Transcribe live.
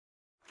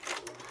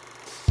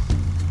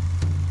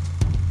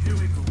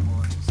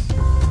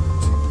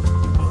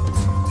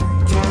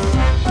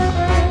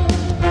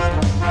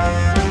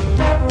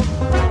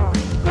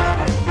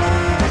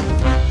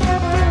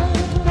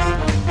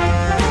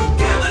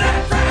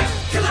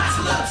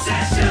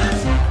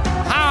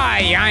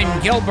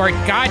Gilbert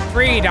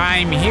Gottfried.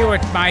 I'm here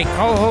with my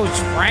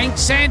co-host Frank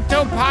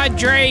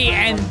Santopadre,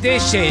 and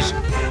this is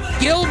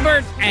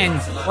Gilbert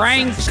and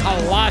Frank's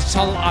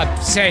Colossal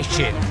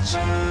Obsessions.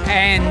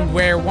 And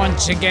we're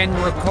once again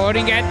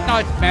recording at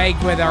Nutmeg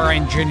with our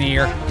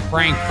engineer,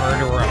 Frank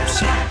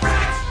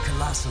Verderosa.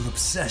 Colossal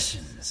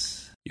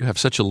Obsessions. You have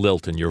such a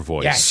lilt in your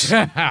voice.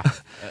 Yes.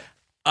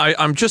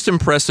 I'm just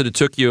impressed that it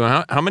took you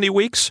how many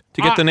weeks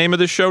to get the name of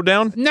this show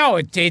down? No,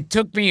 it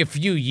took me a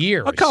few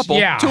years. A couple.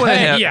 Yeah.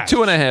 2.5 Yes.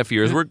 2.5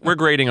 years. We're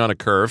grading on a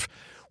curve.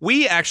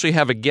 We actually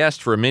have a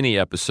guest for a mini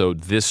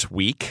episode this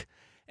week,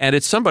 and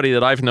it's somebody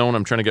that I've known.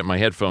 I'm trying to get my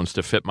headphones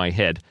to fit my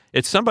head.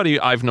 It's somebody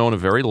I've known a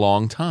very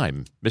long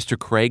time. Mr.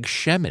 Craig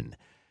Shemin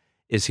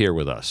is here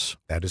with us.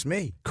 That is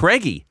me.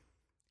 Craigie.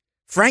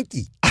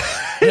 Frankie.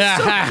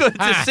 It's so good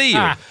to see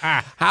you.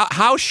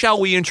 How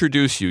shall we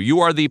introduce you?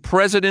 You are the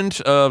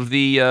president of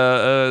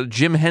the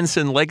Jim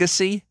Henson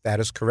Legacy? That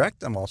is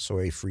correct. I'm also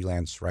a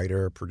freelance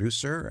writer,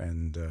 producer,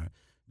 and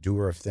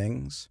doer of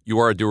things. You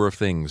are a doer of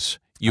things.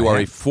 You are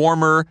a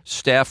former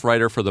staff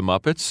writer for the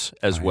Muppets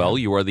as well.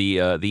 You are the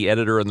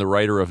editor and the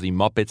writer of the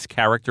Muppets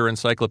Character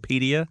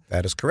Encyclopedia.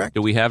 That is correct.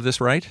 Do we have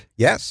this right?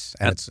 Yes,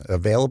 and it's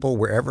available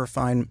wherever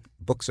fine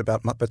books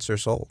about Muppets are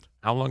sold.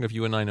 How long have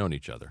you and I known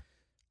each other?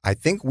 I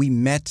think we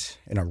met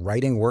in a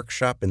writing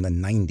workshop in the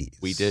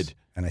 90s. We did.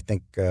 And I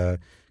think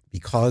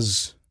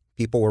because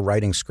people were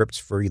writing scripts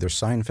for either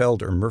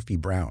Seinfeld or Murphy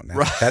Brown.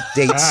 That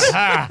dates.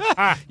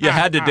 You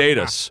had to date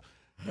us.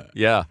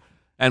 Yeah.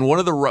 And one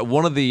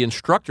of the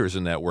instructors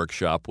in that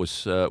workshop was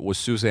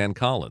Suzanne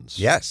Collins.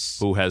 Yes.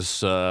 Who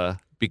has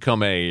become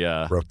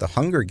wrote The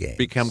Hunger Games.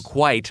 Become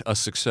quite a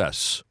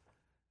success.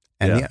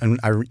 And,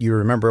 you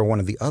remember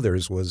one of the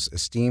others was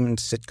esteemed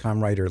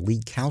sitcom writer Lee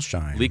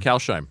Kalsheim. Lee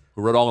Kalsheim,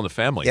 who wrote All in the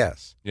Family.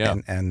 Yes. Yeah.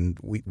 And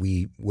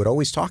we would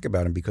always talk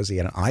about him because he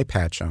had an eye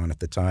patch on at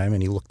the time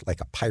and he looked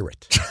like a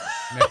pirate.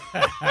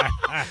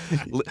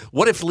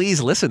 What if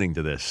Lee's listening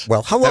to this?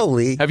 Well, hello,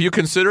 Lee. Have you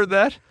considered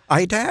that?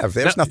 I'd have.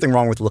 There's nothing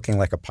wrong with looking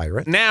like a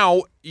pirate.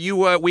 Now,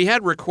 we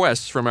had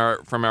requests from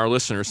our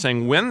listeners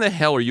saying, when the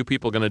hell are you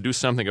people going to do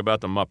something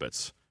about the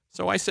Muppets?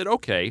 So I said,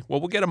 okay,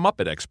 well, we'll get a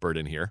Muppet expert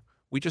in here.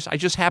 I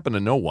just happen to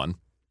know one.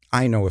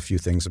 I know a few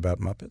things about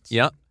Muppets.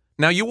 Yeah.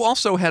 Now, you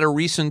also had a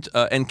recent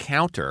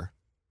encounter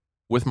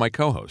with my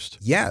co-host.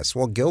 Yes.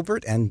 Well,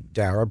 Gilbert and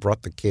Dara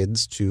brought the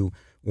kids to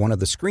one of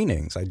the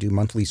screenings. I do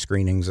monthly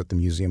screenings at the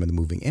Museum of the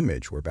Moving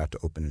Image. We're about to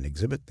open an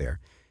exhibit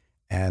there.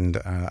 And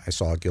I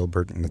saw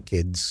Gilbert and the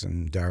kids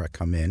and Dara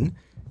come in.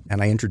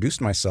 And I introduced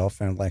myself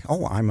and I'm like,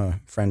 oh, I'm a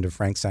friend of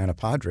Frank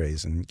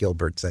Santopadre's. And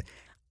Gilbert said,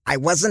 I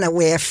wasn't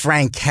aware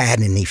Frank had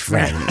any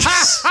friends.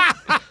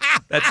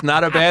 That's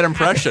not a bad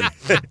impression.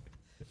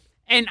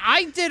 And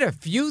I did a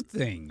few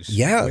things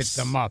with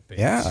the Muppets.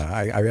 Yeah,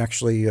 I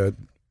actually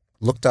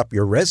looked up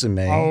your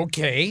resume.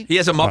 Okay. He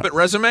has a Muppet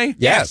resume?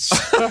 Yes.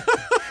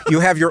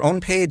 You have your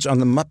own page on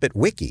the Muppet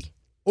Wiki.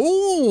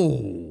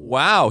 Ooh.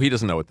 Wow, he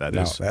doesn't know what that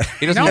is.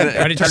 He doesn't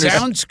but it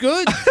sounds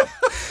good.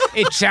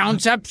 It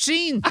sounds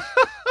obscene.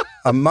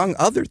 Among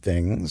other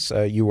things,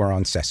 you were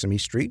on Sesame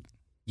Street.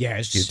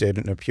 Yes. You did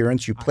an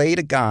appearance. You played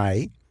a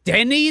guy.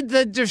 Denny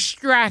the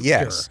Distractor.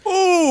 Yes.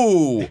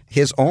 Ooh.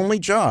 His only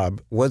job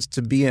was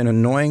to be an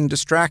annoying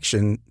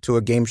distraction to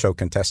a game show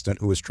contestant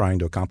who was trying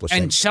to accomplish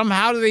And things.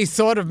 somehow they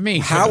thought of me.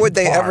 How would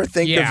they ever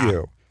think of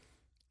you?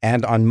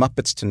 And on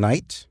Muppets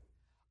Tonight?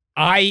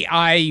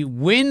 I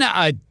win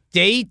a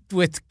date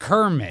with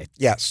Kermit.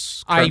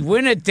 Yes. I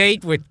win a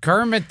date with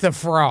Kermit the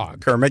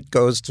Frog. Kermit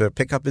goes to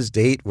pick up his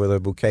date with a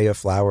bouquet of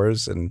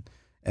flowers, and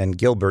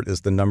Gilbert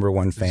is the number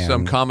one fan.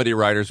 Some comedy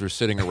writers were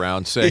sitting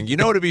around saying, you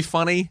know what would be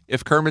funny?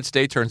 If Kermit's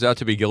date turns out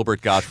to be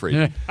Gilbert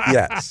Gottfried.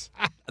 Yes.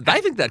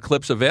 I think that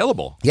clip's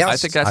available. Yes. I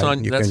think that's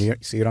on. You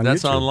can see it on YouTube.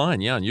 That's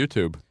online, on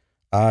YouTube.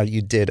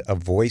 You did a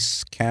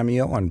voice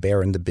cameo on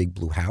Bear in the Big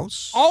Blue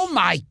House. Oh,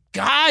 my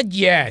God,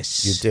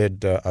 yes. You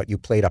did. You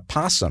played a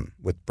possum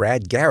with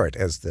Brad Garrett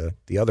as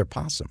the other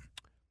possum.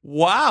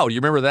 Wow. You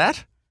remember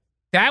that?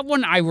 That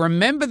one, I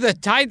remember the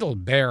title,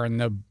 Bear in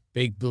the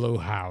Big Blue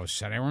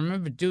House, and I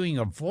remember doing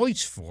a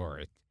voice for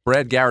it.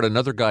 Brad Garrett,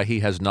 another guy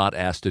he has not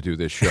asked to do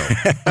this show.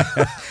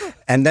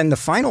 And then the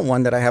final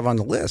one that I have on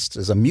the list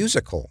is a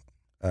musical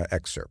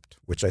excerpt,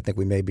 which I think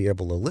we may be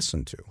able to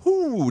listen to.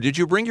 Ooh, did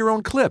you bring your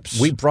own clips?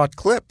 We brought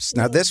clips.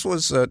 Now, this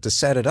was to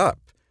set it up,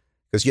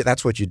 because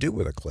that's what you do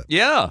with a clip.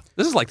 Yeah.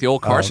 This is like the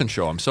old Carson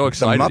show. I'm so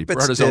excited. He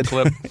brought his own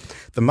clip.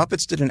 The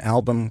Muppets did an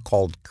album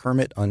called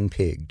Kermit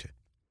Unpigged.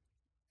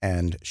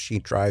 And She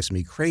Drives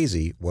Me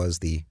Crazy was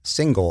the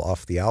single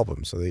off the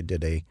album. So they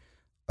did a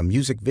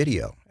music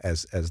video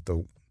as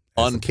the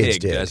kids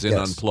did. As in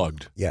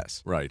unplugged.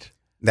 Yes. Right.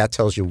 That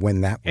tells you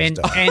when that was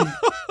done. And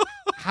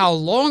how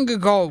long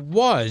ago it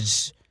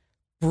was,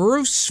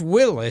 Bruce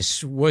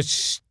Willis was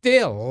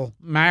still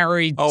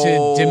married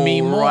to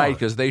Demi Moore. Right,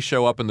 because they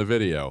show up in the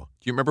video. Do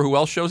you remember who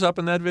else shows up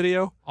in that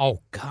video? Oh,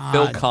 God.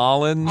 Phil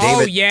Collins.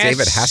 Yes.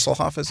 David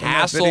Hasselhoff is in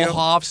that video.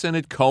 Hasselhoff's in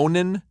it.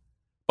 Conan.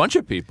 Bunch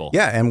of people.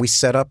 Yeah, and we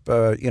set up,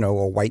 a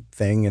white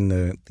thing in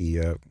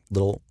the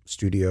little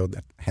studio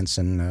that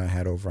Henson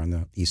had over on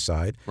the east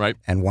side. Right.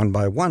 And one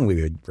by one,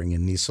 we would bring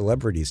in these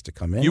celebrities to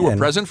come in. You were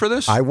present for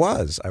this? I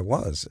was.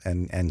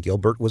 And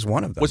Gilbert was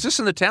one of them. Was this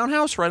in the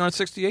townhouse right on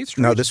 68th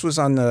Street? No, this was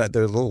on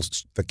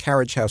the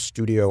Carriage House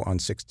studio on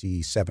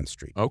 67th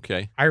Street.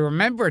 Okay. I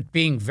remember it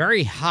being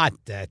very hot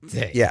that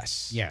day.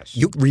 Yes. Yes.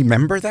 You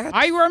remember that?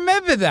 I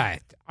remember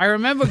that. I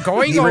remember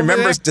going He over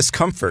remembers there,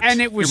 discomfort.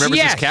 and it was He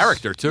remembers his yes.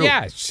 character, too.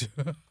 Yes.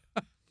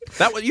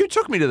 You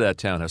took me to that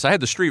townhouse. I had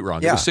the street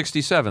wrong. Yeah. It was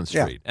 67th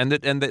Street.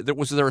 Yeah.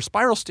 Was there a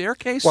spiral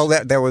staircase? Well,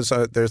 there's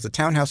the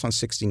townhouse on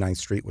 69th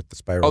Street with the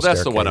spiral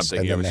that's staircase. the one I'm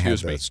thinking of. And then they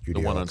Excuse had me. the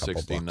studio one on a couple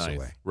blocks 69th.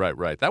 away.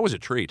 Right. That was a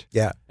treat.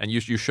 Yeah. And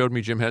you showed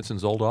me Jim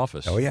Henson's old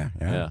office. Oh,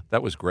 yeah.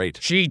 That was great.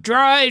 She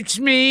drives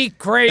me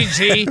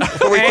crazy,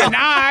 and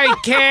I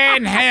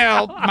can't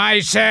help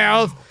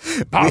myself.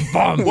 Bum,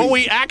 bum. Well,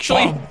 we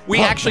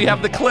actually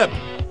have the clip.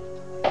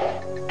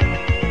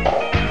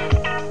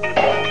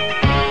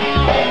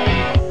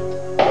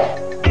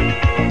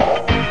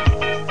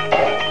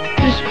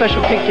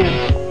 Special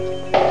pictures.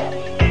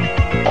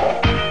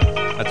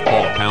 That's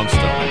Paul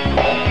Poundstone.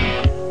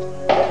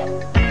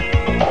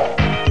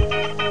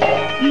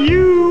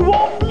 You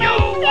won't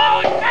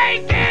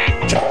make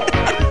it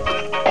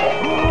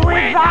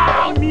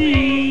without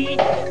me.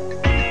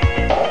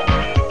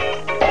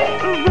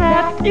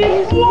 That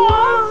is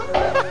one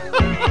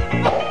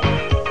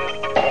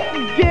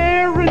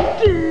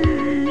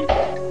guarantee.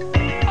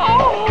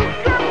 Oh,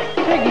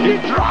 girl, you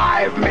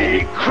drive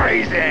me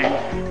crazy.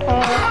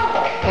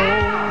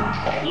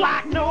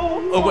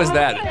 What was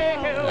that?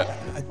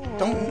 I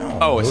don't know.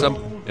 Oh,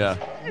 yeah.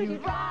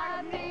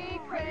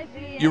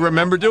 You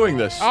remember doing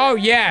this? Oh,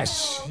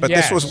 yes. But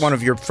yes. this was one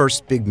of your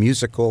first big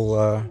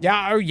musical...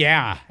 Yeah, oh,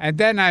 yeah. And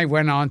then I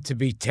went on to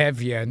be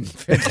Tevye and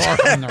Fiddler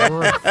on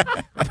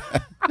the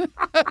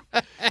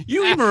Roof.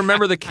 You even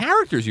remember the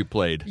characters you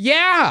played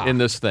Yeah. in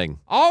this thing.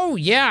 Oh,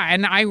 yeah.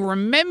 And I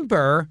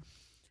remember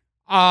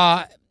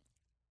I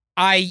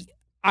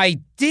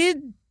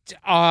did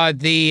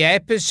the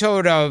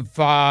episode of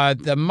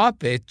the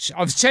Muppets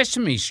of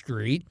Sesame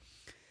Street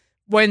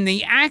when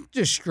the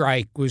actor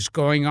strike was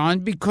going on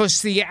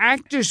because the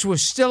actors were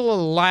still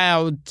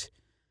allowed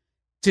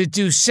to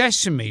do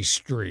Sesame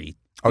Street.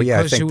 Oh, yeah,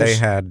 I because think it they was-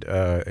 had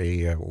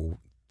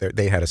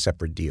they had a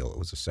separate deal. It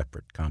was a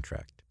separate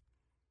contract.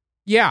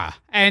 Yeah,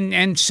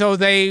 and so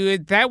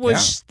that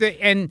was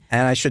And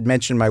I should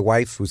mention my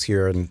wife, who's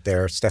here and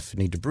there,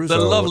 Stephanie DeBruzzo. The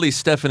lovely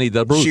Stephanie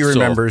DeBruzzo. She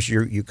remembers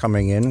you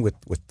coming in with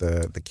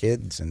the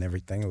kids and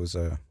everything. It was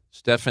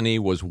Stephanie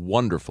was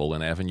wonderful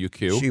in Avenue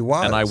Q. She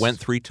was. And I went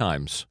 3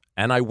 times.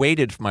 And I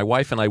waited, my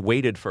wife and I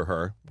waited for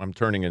her. I'm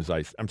turning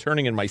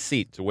in my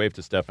seat to wave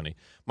to Stephanie.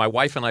 My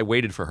wife and I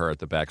waited for her at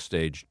the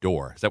backstage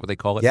door. Is that what they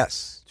call it?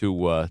 yes.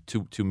 To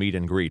meet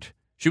and greet.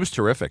 She was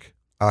terrific.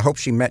 I hope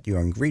she met you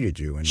and greeted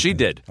you. She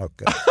did.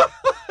 Okay.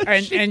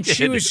 and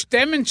she was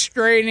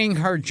demonstrating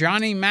her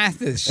Johnny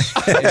Mathis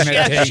Yeah,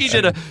 imitation she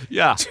did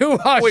to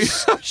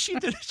us.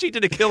 she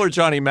did a killer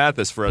Johnny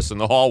Mathis for us in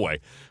the hallway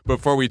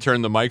before we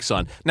turned the mics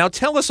on. Now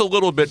tell us a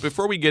little bit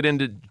before we get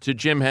into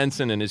Jim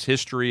Henson and his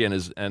history and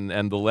his and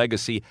the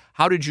legacy.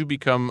 How did you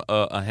become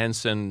a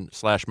Henson /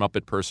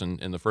 Muppet person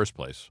in the first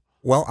place?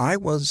 Well, I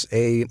was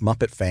a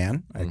Muppet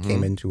fan. I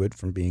came into it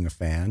from being a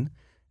fan,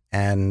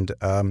 and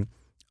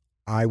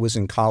I was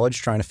in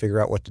college trying to figure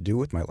out what to do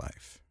with my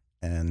life.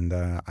 And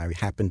I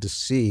happened to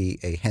see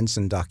a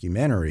Henson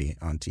documentary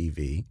on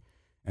TV,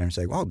 and I'm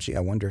saying, well, gee, I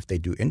wonder if they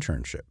do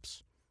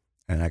internships.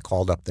 And I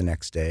called up the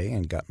next day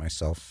and got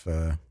myself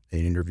an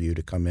interview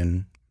to come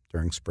in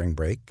during spring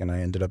break, and I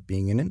ended up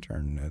being an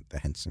intern at the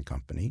Henson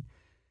Company.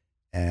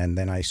 And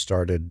then I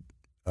started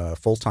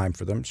full-time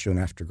for them soon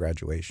after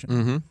graduation.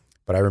 Mm-hmm.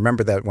 But I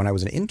remember that when I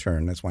was an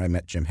intern, that's when I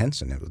met Jim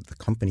Henson. It was the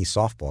company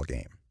softball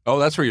game. Oh,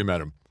 that's where you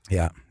met him.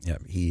 Yeah.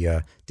 He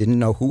didn't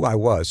know who I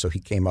was, so he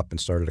came up and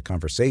started a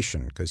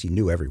conversation because he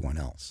knew everyone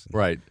else.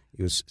 Right.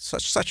 He was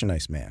such a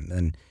nice man.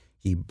 And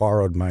he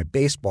borrowed my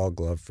baseball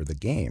glove for the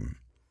game,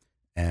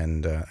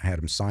 and I had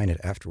him sign it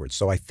afterwards.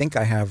 So I think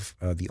I have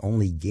the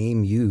only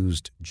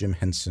game-used Jim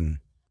Henson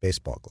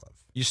baseball glove.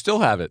 You still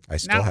have it. I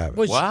still have it.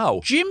 Was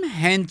Wow. Jim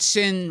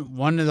Henson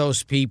one of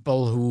those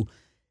people who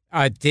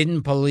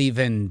didn't believe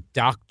in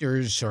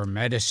doctors or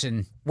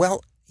medicine?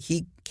 Well,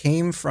 he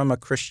came from a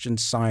Christian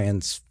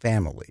Science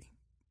family,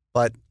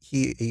 but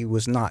he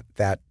was not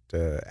that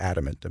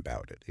adamant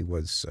about it. He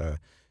was,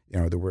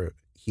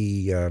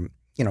 he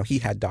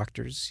had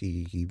doctors.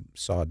 He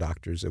saw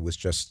doctors. It was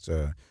just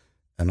an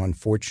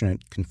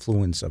unfortunate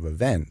confluence of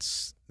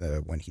events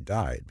when he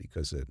died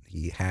because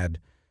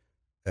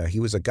he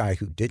was a guy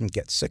who didn't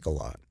get sick a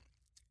lot,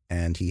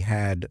 and he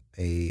had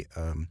a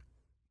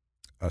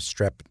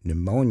strep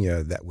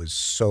pneumonia that was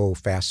so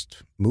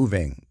fast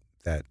moving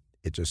that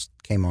it just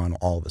came on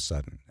all of a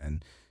sudden.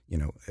 And,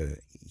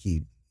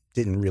 he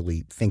didn't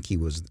really think he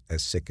was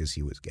as sick as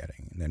he was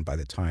getting. And then by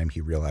the time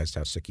he realized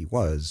how sick he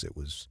was, it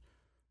was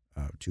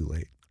too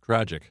late.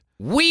 Tragic.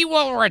 We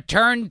will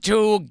return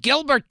to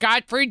Gilbert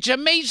Gottfried's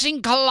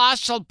Amazing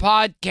Colossal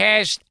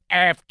podcast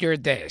after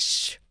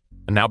this.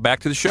 And now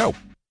back to the show.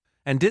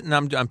 And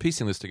I'm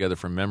piecing this together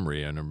from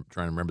memory, and I'm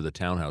trying to remember the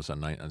townhouse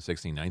on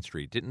 69th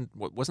Street.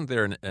 Wasn't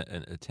there an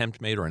attempt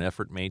made or an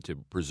effort made to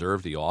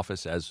preserve the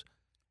office as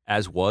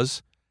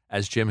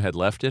Jim had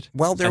left it?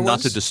 Well, there and was not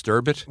to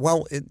disturb it.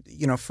 Well,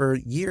 for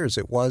years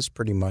it was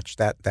pretty much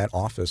that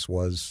office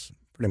was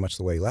pretty much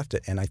the way he left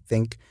it, and I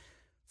think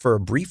for a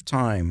brief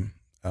time,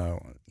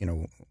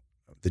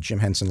 the Jim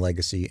Henson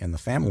legacy and the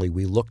family,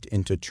 we looked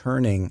into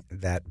turning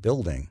that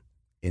building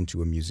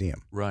into a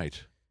museum.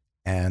 Right.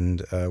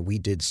 And we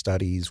did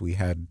studies, we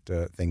had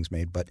things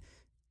made, but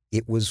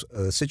it was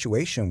the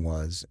situation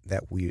was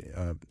that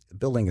the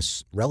building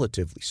is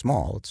relatively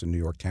small. It's a New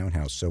York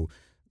townhouse, so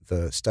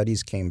the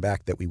studies came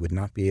back that we would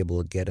not be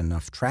able to get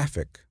enough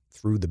traffic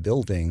through the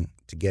building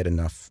to get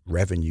enough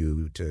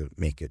revenue to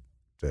make it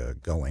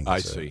going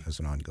as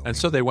an ongoing. And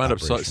so they wound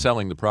operation. up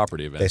selling the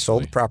property eventually. They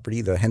sold the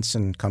property. The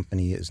Henson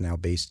Company is now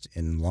based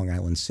in Long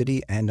Island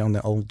City and on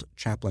the old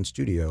Chaplin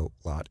Studio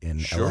lot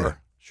in LA.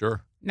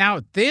 Sure.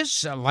 Now,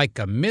 there's like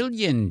a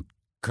million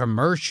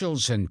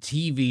commercials and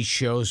TV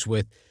shows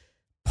with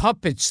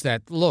puppets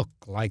that look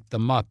like the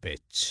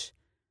Muppets.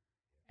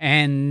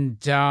 And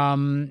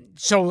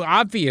so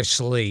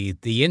obviously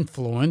the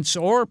influence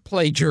or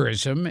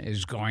plagiarism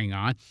is going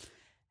on.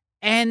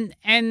 And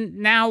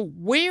now,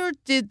 where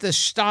did the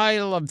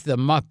style of the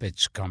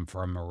Muppets come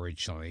from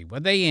originally?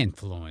 Were they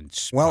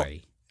influenced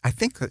by? I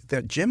think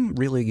that Jim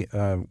really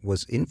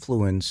was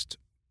influenced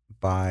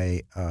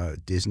by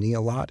Disney a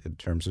lot in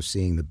terms of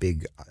seeing the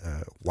big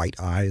white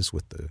eyes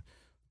with the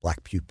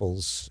black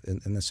pupils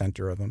in the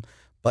center of them.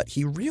 But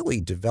he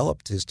really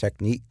developed his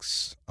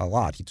techniques a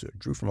lot. He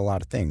drew from a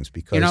lot of things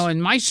because...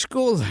 in my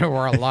school, there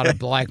were a lot of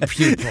black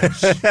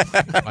pupils.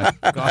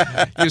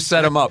 You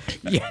set him up.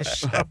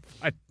 Yes.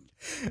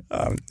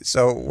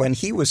 So when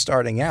he was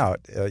starting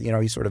out,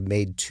 he sort of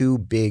made two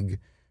big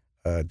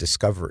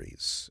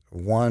discoveries.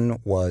 One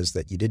was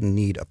that you didn't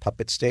need a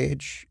puppet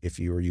stage if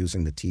you were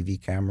using the TV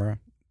camera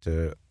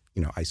to,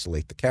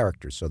 isolate the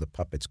characters so the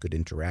puppets could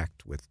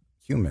interact with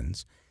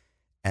humans.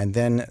 And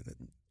then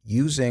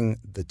using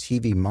the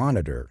TV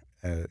monitor,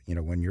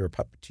 when you're a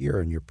puppeteer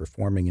and you're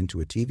performing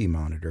into a TV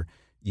monitor,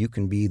 you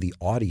can be the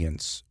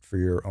audience for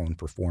your own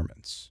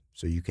performance.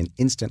 So you can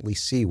instantly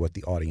see what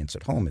the audience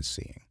at home is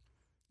seeing.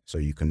 So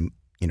you can,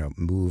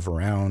 move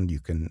around, you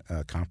can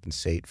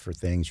compensate for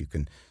things, you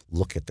can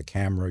look at the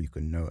camera, you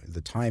can know the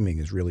timing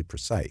is really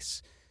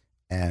precise.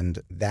 And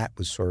that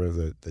was sort of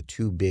the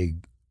two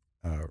big,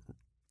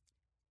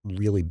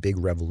 really big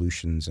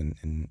revolutions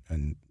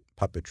in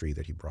puppetry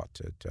that he brought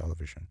to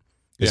television.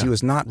 Because he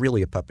was not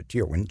really a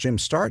puppeteer. When Jim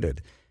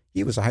started,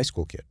 he was a high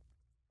school kid.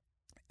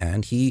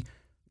 And he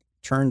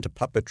turned to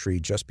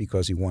puppetry just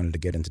because he wanted to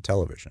get into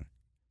television.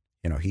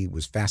 He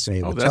was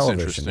fascinated with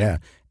television. Yeah,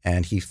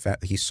 and he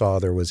saw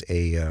there was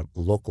a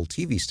local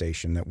TV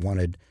station that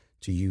wanted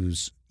to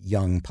use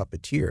young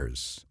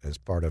puppeteers as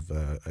part of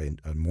a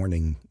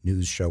morning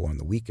news show on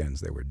the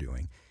weekends they were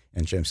doing.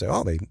 And Jim said,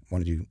 "Oh, they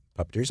want to do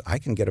puppeteers. I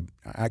can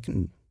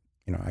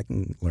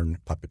learn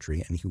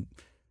puppetry." And he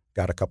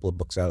got a couple of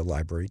books out of the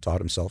library,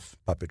 taught himself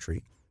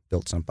puppetry,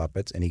 built some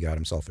puppets, and he got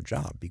himself a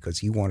job because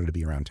he wanted to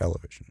be around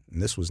television.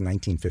 And this was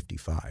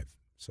 1955,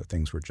 so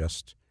things were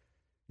just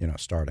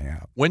starting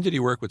out. When did he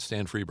work with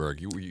Stan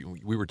Freberg?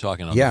 We were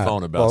talking on the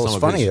phone about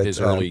some of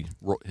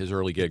his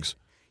early gigs.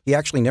 He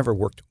actually never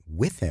worked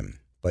with him,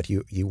 but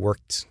he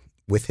worked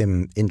with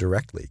him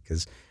indirectly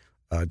because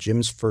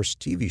Jim's first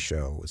TV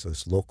show was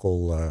this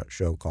local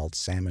show called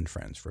Sam and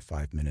Friends for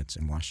 5 minutes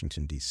in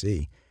Washington,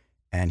 D.C.,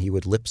 and he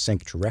would lip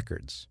sync to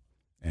records.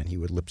 And he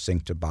would lip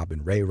sync to Bob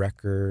and Ray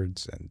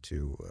records and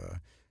to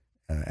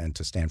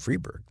Stan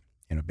Freberg,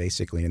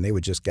 basically. And they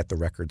would just get the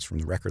records from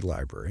the record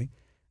library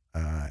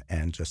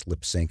and just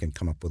lip sync and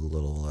come up with a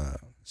little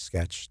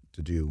sketch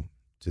to do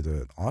to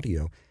the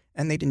audio.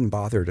 And they didn't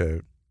bother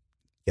to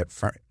get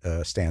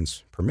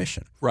Stan's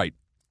permission. Right.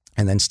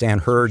 And then Stan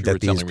heard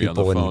that these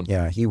people,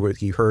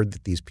 he heard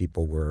that these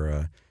people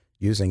were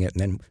using it.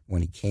 And then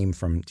when he came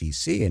from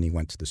D.C. and he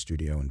went to the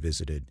studio and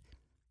visited,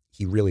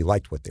 he really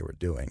liked what they were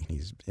doing.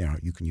 He's,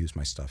 you can use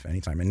my stuff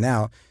anytime. And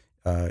now,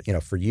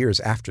 for years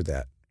after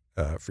that,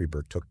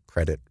 Freberg took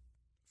credit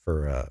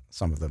for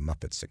some of the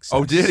Muppets' success.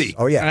 Oh, did he?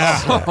 Oh,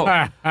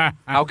 yeah.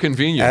 How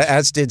convenient.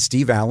 As did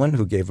Steve Allen,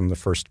 who gave him the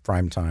first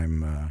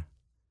primetime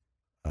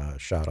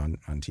shot on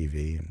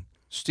TV. And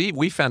Steve,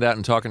 we found out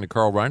in talking to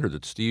Carl Reiner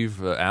that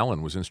Steve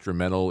Allen was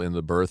instrumental in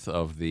the birth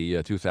of the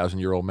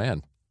 2,000-year-old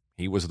man.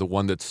 He was the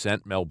one that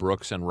sent Mel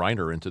Brooks and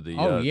Reiner into the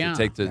to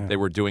take the. They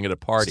were doing it at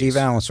parties. Steve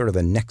Allen's sort of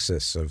the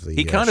nexus of the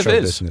he kind of show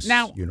is. business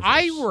Now, universe.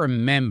 I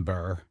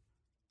remember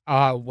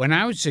when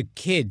I was a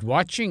kid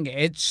watching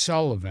Ed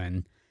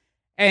Sullivan,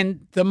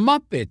 and the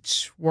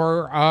Muppets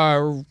were,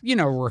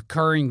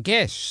 recurring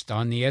guests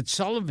on the Ed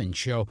Sullivan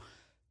Show.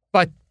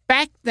 But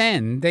back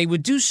then, they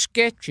would do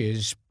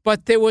sketches,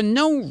 but there were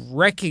no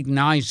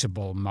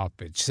recognizable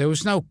Muppets. There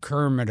was no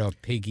Kermit or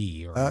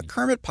Piggy. Or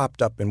Kermit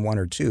popped up in one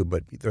or two,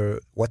 but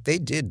what they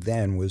did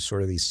then was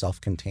sort of these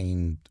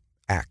self-contained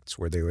acts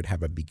where they would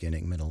have a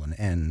beginning, middle, and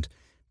end,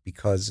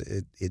 because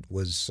it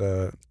was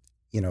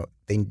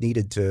they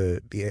needed to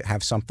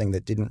have something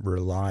that didn't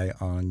rely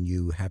on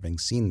you having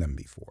seen them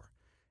before.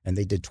 And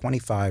they did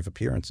 25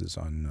 appearances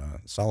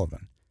on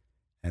Sullivan.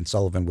 And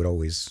Sullivan would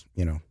always,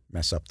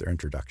 mess up their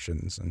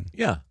introductions. And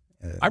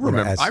I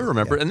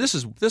remember. And this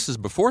is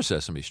before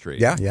Sesame Street.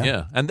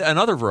 Yeah. And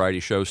other variety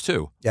shows,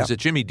 too. Yeah. Is it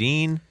Jimmy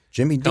Dean?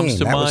 Jimmy Comes Dean,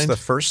 to that was mind? the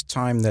first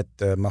time that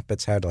the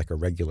Muppets had like a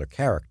regular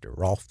character.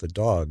 Rolf the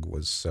dog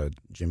was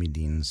Jimmy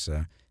Dean's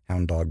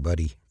hound dog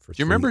buddy. Do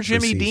you remember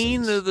Jimmy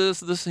Dean? He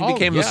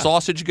became the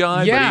sausage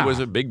guy, but he was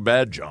a big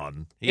bad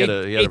John. He had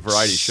a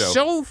variety show. It's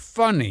so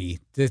funny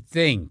to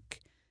think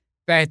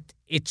that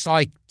it's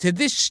like, to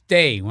this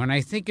day, when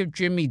I think of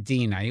Jimmy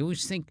Dean, I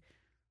always think,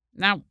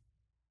 now,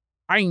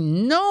 I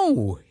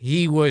know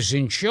he was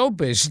in show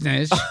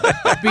business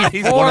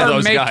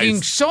before making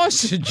guys.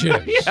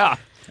 sausages. Yeah.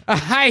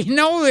 I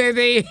know that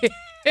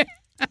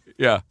they...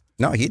 Yeah.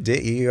 No, he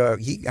did.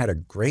 He had a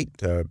great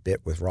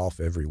bit with Rolf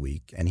every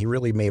week, and he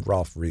really made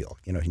Rolf real.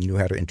 He knew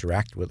how to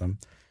interact with him.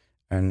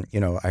 And,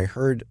 I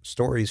heard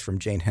stories from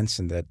Jane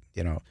Henson that,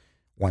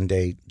 one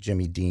day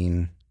Jimmy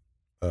Dean,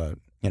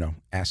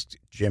 asked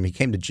Jim, he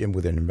came to Jim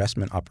with an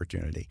investment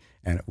opportunity,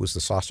 and it was the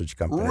sausage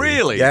company.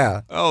 Really?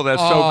 Yeah. Oh,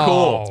 that's so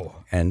cool.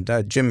 And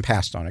Jim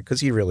passed on it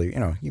because he really,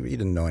 he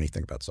didn't know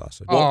anything about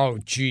sausage. Oh,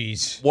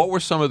 geez. What were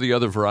some of the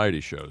other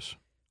variety shows?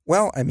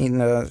 Well, I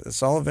mean,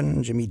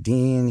 Sullivan, Jimmy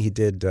Dean, he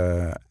did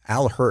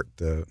Al Hurt,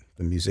 the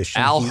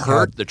musician. Al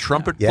Hurt, the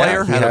trumpet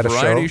player, he had a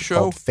variety show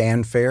called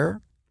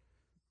Fanfare.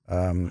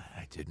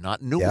 I did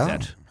not know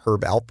that.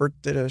 Herb Alpert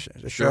did a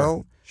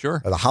show.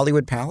 Sure. The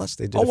Hollywood Palace.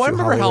 They did. I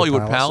remember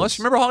Hollywood Palace. Palaces.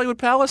 Remember Hollywood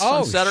Palace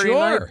on Saturday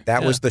night?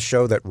 That was the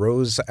show that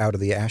rose out of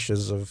the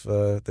ashes of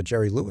the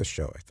Jerry Lewis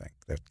show, I think,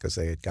 because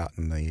they had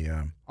gotten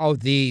the.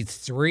 The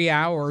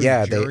 3-hour.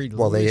 Yeah, Jerry they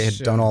Lewis,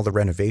 had done all the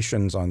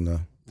renovations on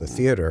the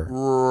theater.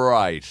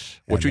 Right.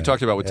 Which we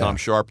talked about with Tom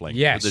Sharpling.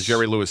 Yes. The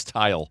Jerry Lewis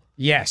tile.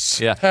 Yes.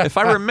 Yeah. If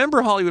I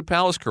remember Hollywood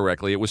Palace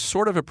correctly, it was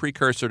sort of a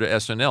precursor to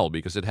SNL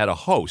because it had a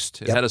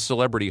host. It had a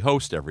celebrity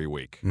host every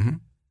week. Mm-hmm.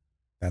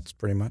 That's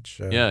pretty much.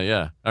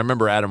 Yeah. I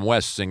remember Adam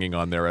West singing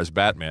on there as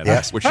Batman,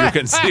 Yes. which you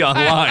can see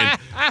online.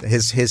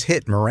 His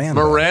hit,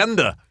 Miranda.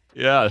 Miranda.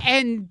 Yeah.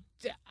 And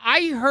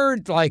I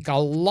heard like a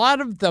lot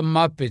of the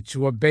Muppets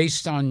were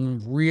based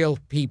on real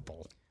people.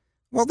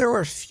 Well, there were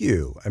a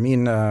few. I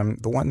mean,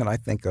 the one that I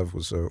think of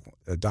was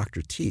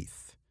Dr.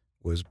 Teeth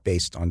was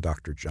based on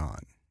Dr. John.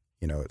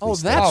 At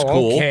least that's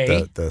cool.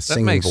 Okay. The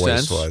singing makes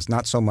voice sense. was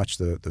not so much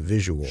the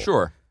visual.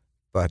 Sure.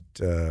 But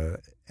a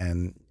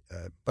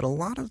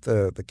lot of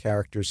the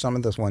characters, some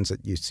of the ones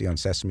that you see on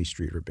Sesame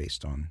Street are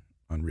based on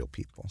real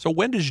people. So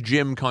when does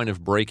Jim kind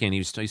of break in?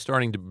 He's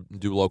starting to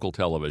do local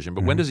television,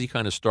 but when does he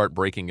kind of start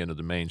breaking into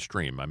the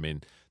mainstream? I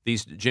mean,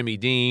 these Jimmy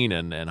Dean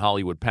and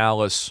Hollywood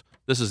Palace,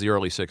 this is the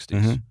early 60s.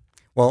 Mm-hmm.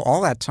 Well,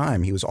 all that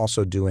time, he was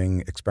also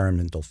doing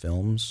experimental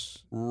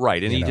films.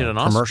 Right, and he did an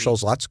Oscar.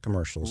 Commercials, lots of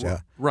commercials, yeah.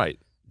 Right.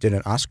 Did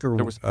an Oscar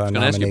I was going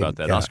to ask you about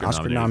that.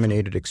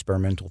 Oscar-nominated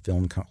experimental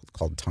film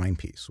called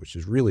Timepiece, which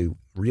is really,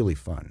 really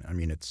fun. I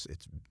mean, it's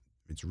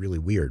really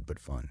weird but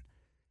fun,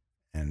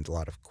 and a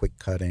lot of quick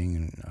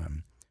cutting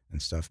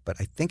and stuff. But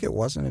I think it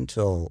wasn't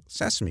until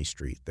Sesame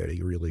Street that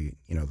he really,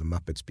 the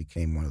Muppets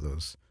became one of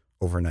those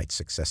overnight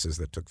successes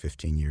that took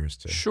 15 years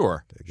to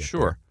get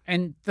there.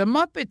 And the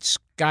Muppets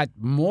got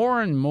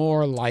more and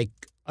more like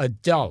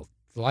adult.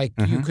 Like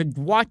you could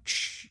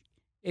watch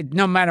it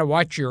no matter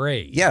what your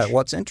age. Yeah,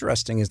 what's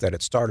interesting is that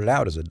it started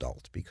out as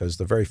adult because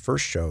the very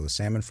first show, the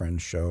Sam and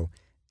Friends show,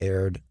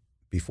 aired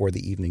before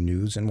the evening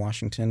news in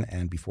Washington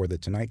and before the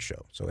Tonight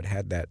Show. So it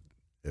had that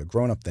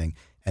grown-up thing.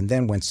 And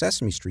then when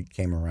Sesame Street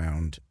came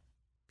around,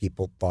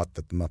 people thought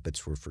that the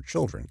Muppets were for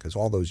children because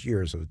all those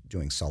years of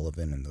doing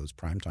Sullivan and those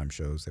primetime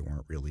shows, they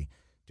weren't really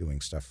doing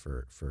stuff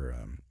for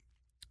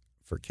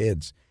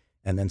kids.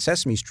 And then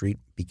Sesame Street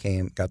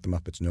got the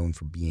Muppets known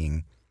for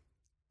being,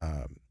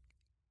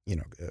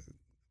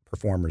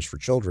 performers for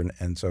children,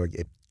 and so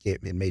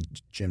it made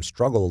Jim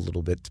struggle a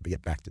little bit to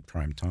get back to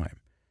prime time.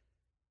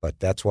 But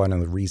that's one of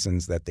the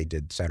reasons that they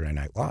did Saturday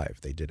Night Live.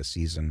 They did a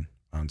season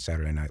on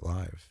Saturday Night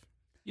Live.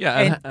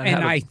 Yeah,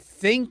 and I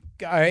think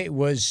it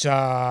was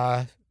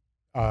Phil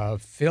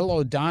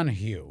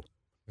O'Donoghue.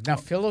 Now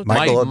Phil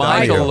O'Donoghue.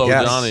 Michael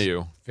Yes.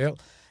 O'Donoghue. Phil.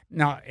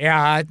 No,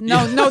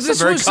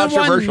 this very was the one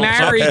controversial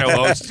married. talk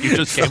show host you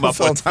just came up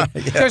with.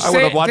 Because I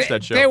would have watched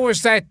that show. There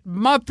was that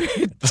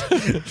Muppet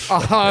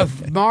of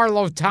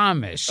Marlo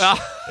Thomas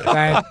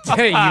that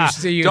they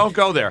used to use. Don't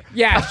go there.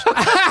 Yes.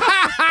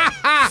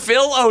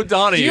 Phil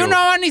O'Donoghue. Do you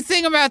know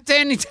anything about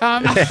Danny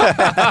Thomas?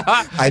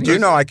 I do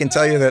know. I can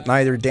tell you that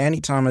neither Danny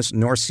Thomas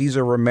nor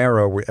Cesar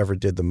Romero ever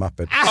did the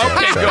Muppet.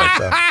 Okay,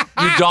 good.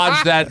 You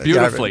dodged that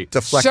beautifully.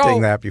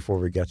 Deflecting that before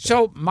we get there.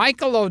 So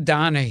Michael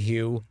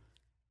O'Donoghue,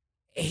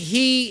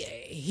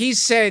 he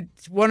said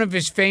one of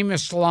his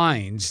famous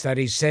lines that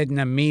he said in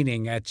a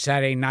meeting at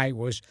Saturday night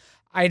was,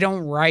 "I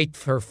don't write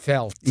for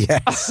felt."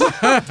 Yes.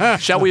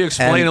 Shall we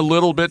explain a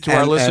little bit to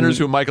our listeners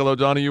who Michael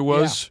O'Donoghue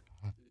was?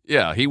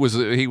 Yeah, he was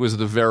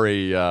the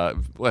very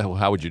well.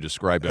 How would you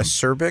describe him?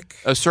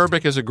 Acerbic.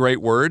 Acerbic is a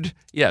great word.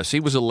 Yes, he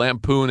was a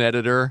Lampoon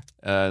editor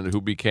who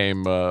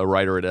became a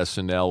writer at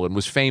SNL and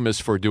was famous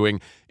for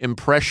doing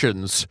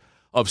impressions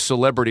of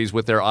celebrities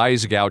with their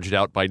eyes gouged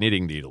out by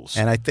knitting needles.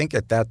 And I think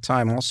at that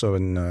time, also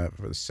in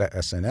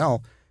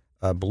SNL,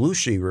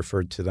 Belushi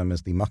referred to them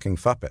as the mucking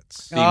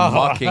Fuppets. The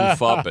mocking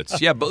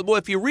Fuppets. Yeah, but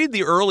if you read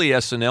the early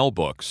SNL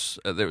books,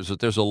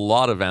 there's a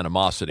lot of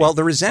animosity. Well,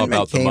 the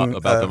resentment came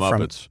about the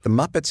Muppets. From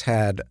the Muppets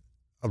had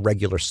a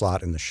regular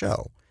slot in the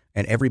show,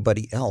 and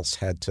everybody else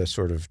had to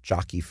sort of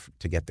jockey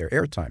to get their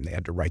airtime. They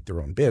had to write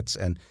their own bits,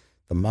 and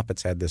the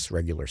Muppets had this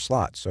regular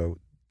slot. So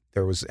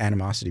there was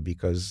animosity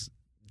because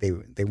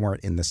they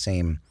weren't in the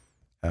same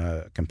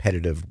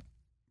competitive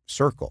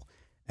circle.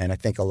 And I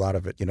think a lot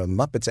of it, the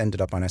Muppets ended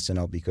up on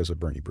SNL because of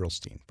Bernie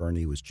Brillstein.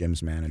 Bernie was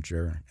Jim's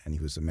manager, and he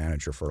was the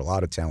manager for a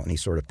lot of talent. And he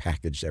sort of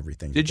packaged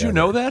everything Did together. you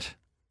know that?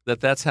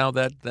 That's how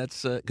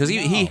that's because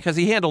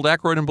he handled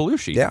Aykroyd and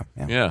Belushi.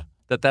 Yeah.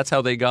 That's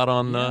how they got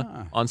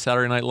on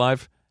Saturday Night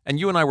Live. And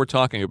you and I were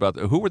talking about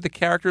who were the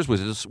characters?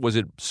 Was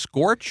it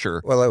Scorch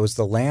or? Well, it was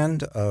the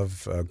land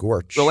of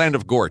Gorch. The land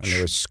of Gorch. And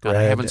there was Scred.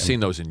 I haven't seen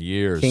those in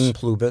years. King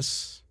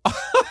Plubis.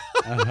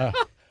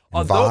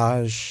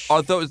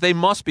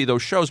 Vaj.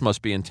 Those shows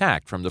must be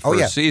intact from the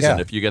first season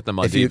if you get them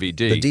on DVD.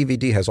 The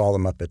DVD has all the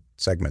Muppet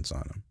segments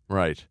on them.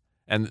 Right.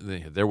 And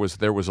there was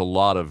a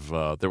lot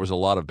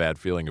of bad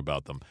feeling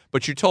about them.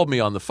 But you told me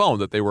on the phone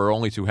that they were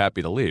only too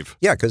happy to leave.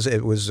 Yeah, because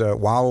it was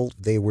while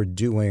they were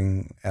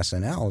doing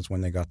SNL is when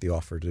they got the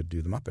offer to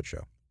do the Muppet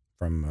Show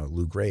from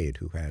Lou Grade,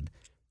 who had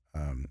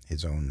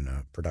his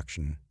own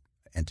production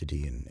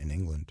entity in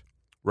England.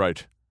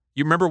 Right.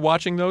 You remember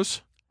watching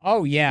those?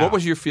 Oh, yeah. What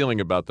was your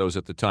feeling about those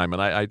at the time? And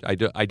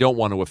I don't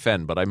want to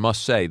offend, but I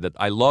must say that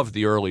I loved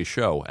the early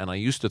show, and I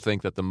used to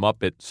think that the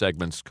Muppet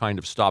segments kind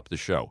of stopped the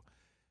show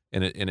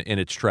in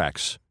its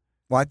tracks.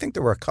 Well, I think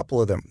there were a couple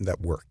of them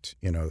that worked.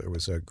 There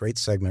was a great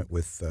segment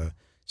with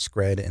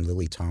Scred and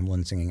Lily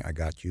Tomlin singing "I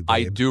Got You, Babe."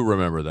 I do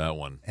remember that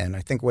one. And I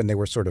think when they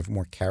were sort of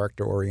more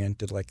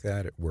character-oriented like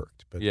that, it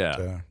worked. But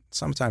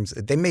sometimes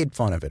they made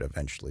fun of it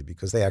eventually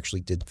because they actually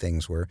did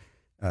things where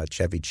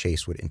Chevy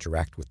Chase would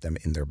interact with them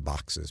in their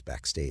boxes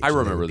backstage. I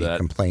remember they would be that.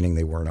 Complaining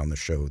they weren't on the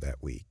show that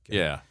week.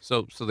 Yeah.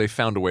 So they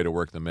found a way to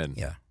work them in.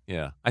 Yeah.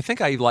 Yeah. I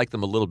think I like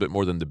them a little bit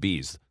more than the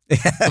Bees.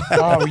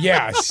 Oh,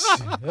 yes.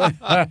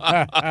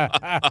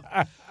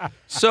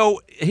 So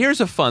here's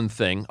a fun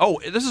thing.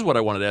 Oh, this is what I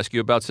wanted to ask you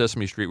about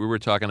Sesame Street. We were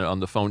talking on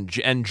the phone,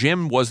 and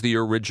Jim was the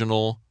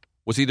original.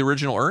 Was he the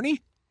original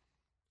Ernie?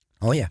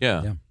 Oh, yeah.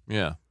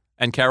 Yeah.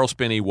 And Carol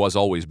Spinney was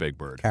always Big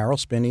Bird. Carol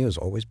Spinney was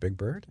always Big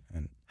Bird.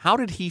 And how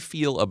did he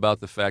feel about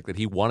the fact that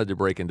he wanted to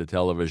break into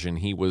television?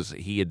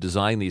 He had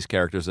designed these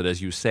characters that,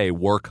 as you say,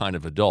 were kind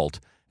of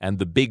adult, and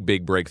the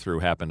big breakthrough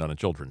happened on a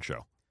children's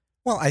show.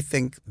 Well, I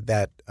think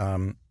that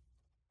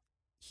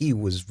he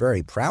was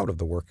very proud of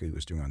the work he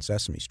was doing on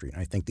Sesame Street.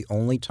 And I think the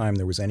only time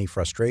there was any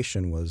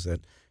frustration was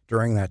that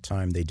during that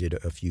time they did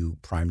a few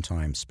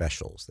primetime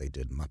specials. They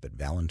did Muppet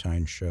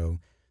Valentine's Show.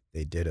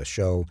 They did a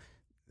show.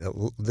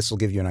 This will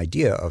give you an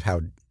idea of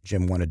how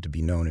Jim wanted to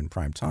be known in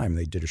prime time.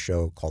 They did a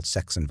show called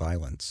Sex and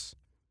Violence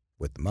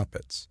with the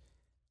Muppets.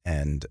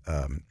 And,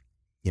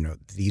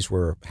 these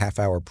were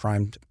half-hour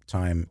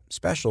prime-time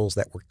specials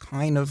that were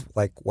kind of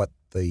like what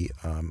the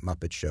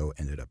Muppet Show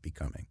ended up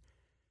becoming.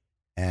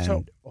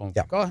 And go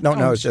ahead. No,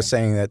 I was just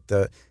saying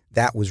that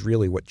that was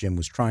really what Jim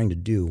was trying to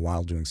do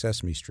while doing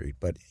Sesame Street.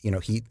 But,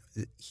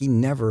 he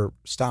never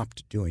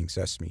stopped doing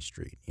Sesame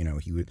Street.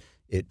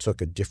 It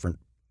took a different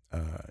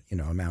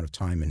amount of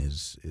time in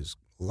his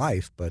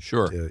life, but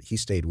he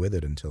stayed with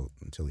it until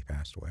he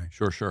passed away.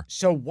 Sure.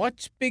 So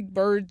what's Big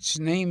Bird's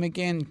name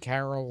again?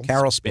 Carol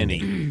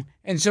Spinney.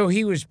 And so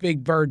he was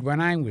Big Bird when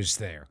I was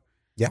there.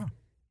 Yeah.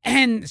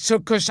 And so,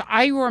 because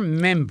I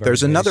remember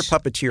there's another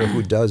puppeteer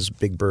who does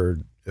Big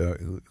Bird,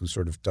 who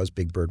sort of does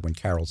Big Bird when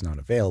Carol's not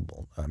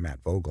available, Matt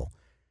Vogel.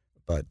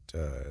 But,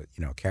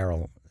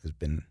 Carol has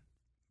been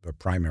the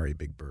primary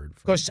Big Bird.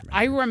 Because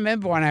I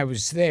remember when I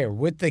was there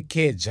with the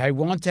kids, I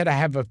wanted to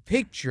have a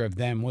picture of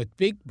them with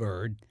Big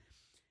Bird.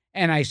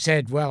 And I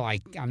said, well,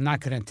 I'm not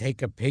going to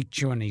take a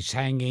picture when he's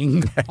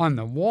hanging on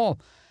the wall.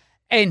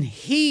 And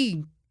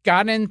he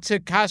got into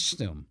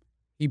costume.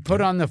 He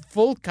put on the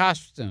full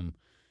costume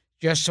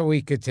just so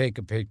he could take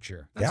a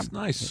picture. That's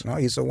nice. No,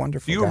 he's a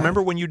wonderful guy. Do you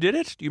remember when you did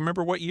it? Do you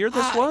remember what year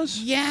this was?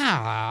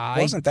 Yeah.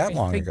 It wasn't that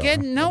long ago.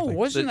 No, it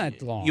wasn't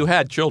that long. You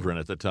had children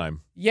at the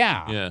time.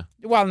 Yeah.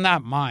 Well,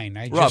 not mine.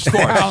 I just of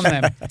course. found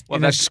them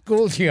in a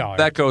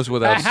schoolyard. That goes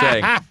without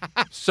saying.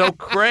 So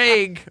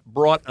Craig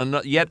brought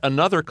yet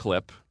another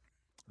clip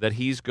that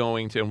he's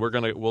going to, and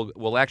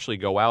we'll actually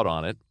go out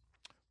on it.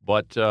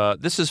 But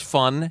this is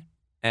fun,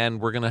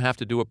 and we're going to have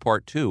to do a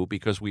part 2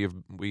 because we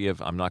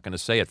have. I'm not going to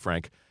say it,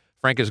 Frank.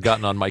 Frank has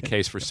gotten on my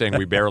case for saying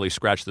we barely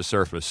scratched the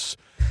surface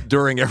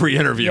during every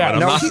interview.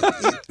 Yeah,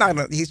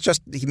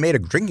 he made a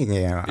drinking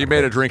game out of it. He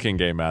made a drinking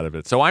game out of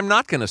it. So I'm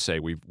not going to say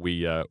we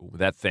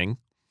that thing.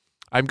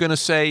 I'm going to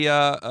say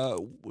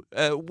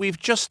we've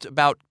just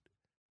about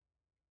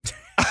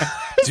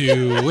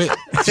Do it,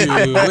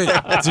 do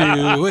it,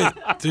 do it,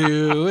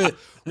 do it.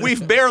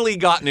 We've barely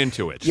gotten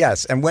into it.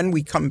 Yes, and when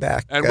we come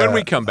back,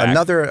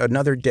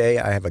 another day,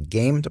 I have a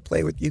game to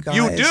play with you guys.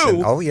 You do?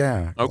 And, oh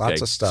yeah, Okay.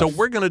 lots of stuff. So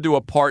we're going to do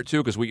a part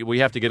 2 because we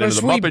have to get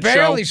into the we Muppet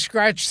barely Show.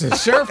 scratched the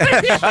surface.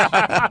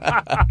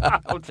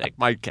 I'll take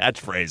my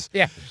catchphrase.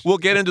 Yeah. We'll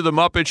get into the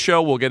Muppet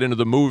Show. We'll get into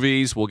the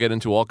movies. We'll get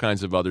into all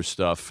kinds of other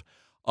stuff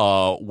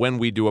when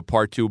we do a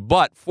part 2.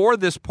 But for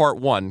this part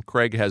 1,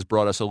 Craig has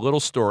brought us a little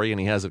story, and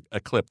he has a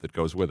clip that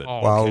goes with it.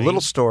 Oh, Well, okay. a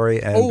little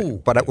story,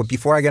 but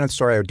before I get into the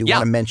story, I do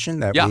want to mention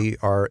that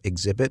our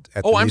exhibit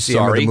at the I'm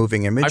Museum of sorry. the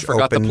Moving Image I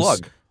forgot to opens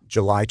plug.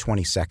 July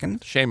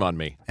 22nd. Shame on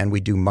me. And we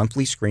do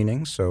monthly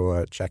screenings,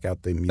 so check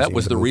out the Museum That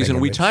was of the Moving reason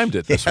we Image. timed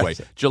it this way.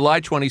 Yes. July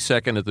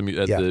 22nd at the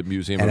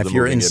Museum And of the if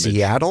you're Moving in Image.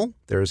 Seattle,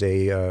 there's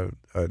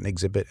an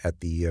exhibit at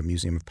the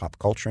Museum of Pop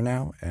Culture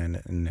now,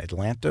 and in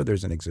Atlanta,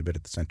 there's an exhibit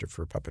at the Center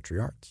for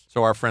Puppetry Arts.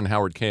 So our friend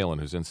Howard Kalin,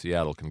 who's in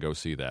Seattle, can go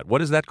see that.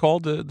 What is that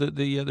called?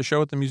 The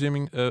show at the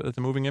Museum at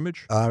the Moving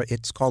Image?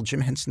 It's called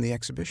Jim Henson the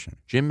Exhibition.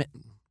 Jim.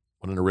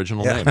 What an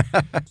original name.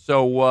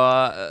 So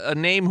a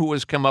name who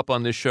has come up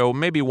on this show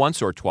maybe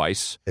once or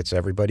twice. It's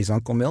everybody's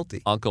Uncle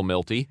Milty. Uncle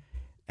Milty.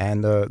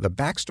 And the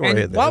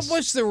backstory of this. What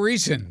was the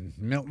reason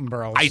Milton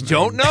Berle's I name?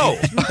 don't know.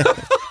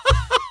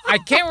 I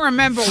can't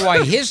remember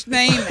why his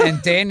name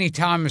and Danny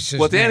Thomas's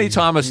Well, Danny name.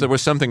 Thomas, there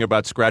was something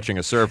about scratching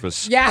a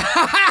surface. Yeah.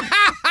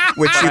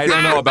 Which I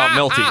don't know about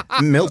Milty.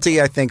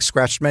 Milty, I think,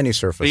 scratched many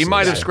surfaces. He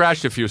might have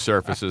scratched a few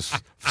surfaces.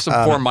 Some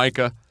poor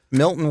Micah.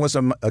 Milton was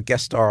a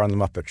guest star on The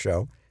Muppet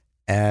Show.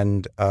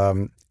 And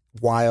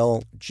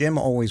while Jim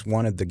always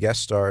wanted the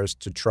guest stars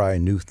to try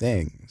new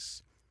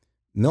things,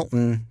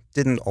 Milton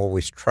didn't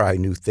always try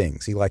new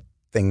things. He liked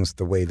things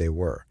the way they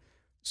were.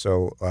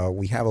 So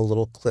we have a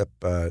little clip.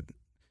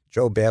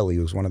 Joe Bailey,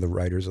 who's one of the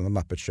writers of The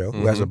Muppet Show,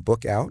 who has a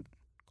book out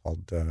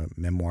called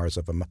Memoirs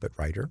of a Muppet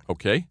Writer.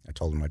 Okay. I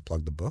told him I'd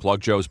plug the book. Plug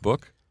Joe's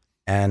book.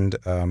 And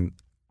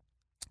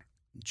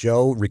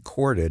Joe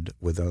recorded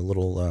with a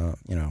little,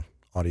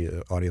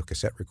 audio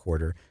cassette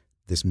recorder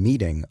this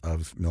meeting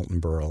of Milton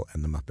Berle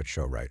and the Muppet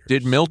Show writers.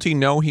 Did Milty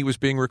know he was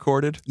being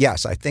recorded?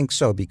 Yes, I think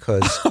so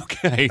because,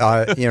 Okay.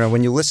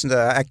 when you listen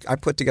to, I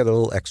put together a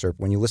little excerpt.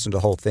 When you listen to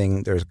the whole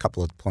thing, there's a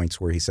couple of points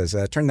where he says,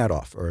 turn that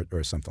off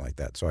or something like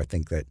that. So I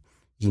think that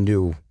he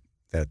knew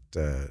that,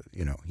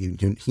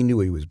 he knew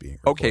he was being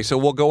recorded. Okay, so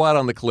we'll go out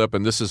on the clip,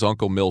 and this is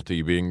Uncle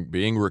Milty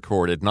being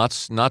recorded, not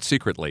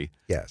secretly.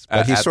 Yes,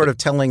 but he's sort of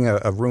telling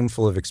a room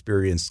full of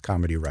experienced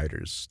comedy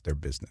writers their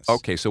business.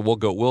 Okay, so we'll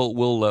go.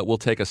 We'll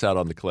take us out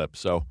on the clip.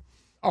 So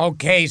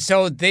Okay,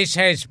 so this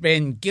has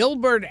been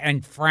Gilbert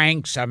and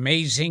Frank's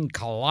Amazing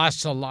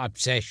Colossal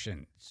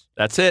Obsessions.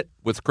 that's it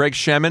with Craig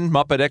Shemin,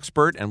 Muppet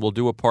expert, and we'll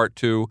do a part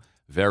 2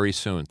 very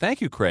soon.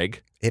 Thank you,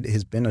 Craig. It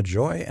has been a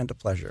joy and a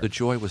pleasure. The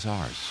joy was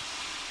ours.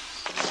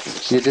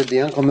 You did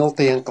the Uncle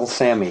Milty, Uncle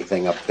Sammy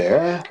thing up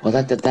there. Well,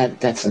 that's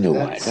new.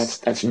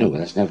 That's new.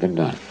 That's never been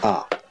done.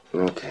 Ah,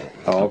 okay.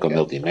 Uncle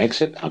Milty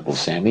makes it. Uncle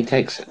Sammy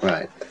takes it.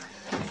 Right.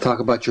 Talk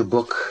about your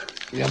book.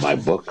 Yeah, my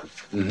book.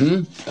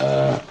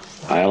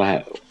 I'll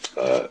have.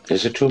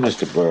 Is it true,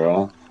 Mr.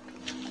 Burrell,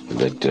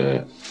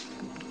 that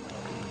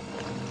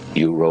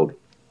you wrote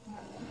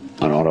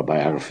an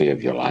autobiography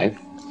of your life?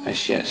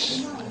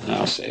 Yes. And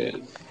I'll say it.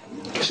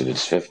 I said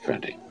it's 5th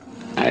printing.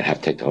 I'd have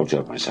to take the whole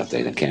joke myself.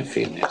 They can't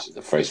feel this.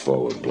 The first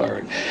 4 were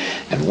blurred.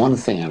 And one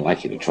thing I'd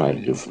like you to try to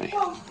do for me,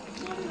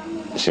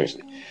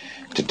 seriously,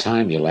 to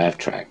time your laugh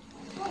track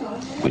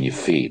when you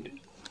feed.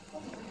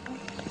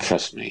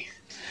 Trust me.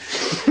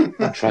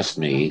 Trust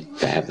me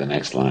to have the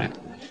next line.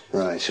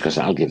 Right. Because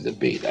I'll give the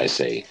beat. I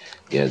say,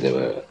 yeah,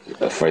 the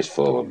first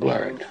 4 were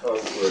blurred.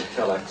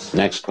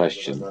 Next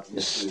question,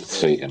 is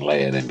so you can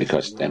lay it in,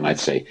 because they might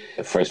say,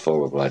 the first 4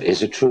 were blurred.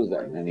 Is it true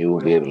then? And then you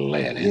will be able to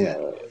lay it in. Yeah.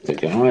 They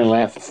can only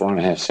laugh for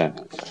 4.5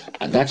 seconds.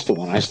 And that's the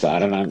one I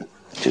started on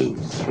 2,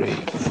 3,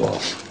 4.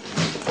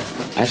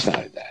 I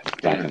started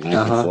that back in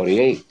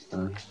 1948.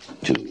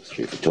 2,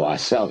 3, 4. To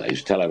ourselves. I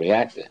used to tell every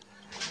actor.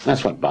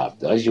 That's what Bob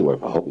does. You work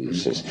for Hope. He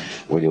says,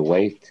 will you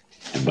wait?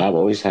 And Bob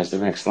always has the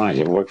next line.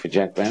 You ever work for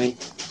Jack Benny?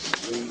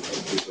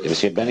 You ever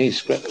see Benny's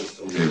script?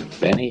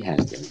 Benny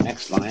has the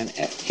next line.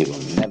 He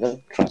will never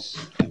trust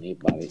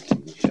anybody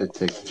in the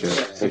show.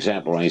 For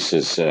example, when he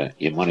says,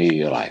 your money or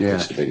your life.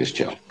 That's the biggest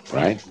joke,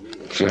 right?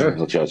 Sure.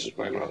 Bill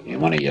Josephsberg wrote, your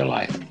money or your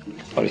life.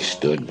 But he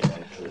stood.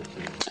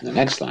 And the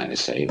next line is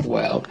say,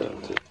 well,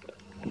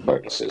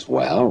 Burton says,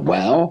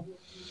 well.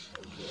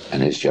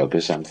 And his joke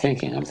is, I'm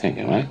thinking,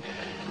 right?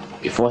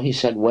 Before he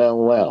said,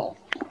 well,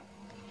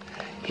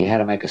 he had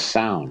to make a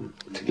sound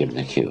to give him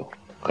the cue.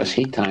 Because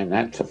he timed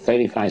that for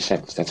 35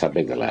 seconds. That's how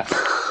big the laugh was.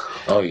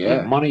 Oh, yeah.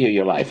 Your money or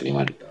your life? And he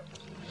went,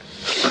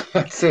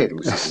 That's it.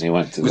 and he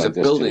went to, It was like a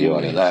this to building the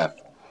when he audience.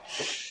 laughed.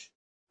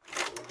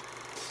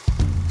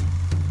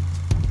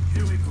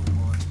 Here we go,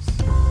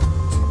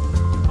 boys.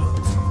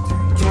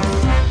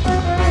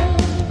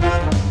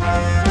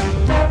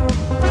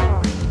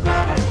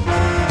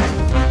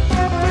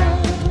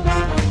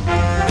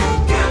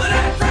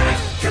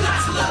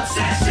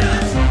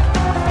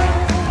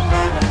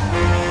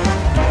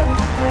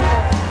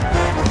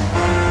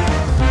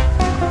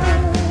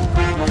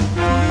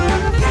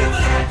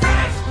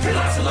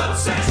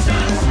 obsession.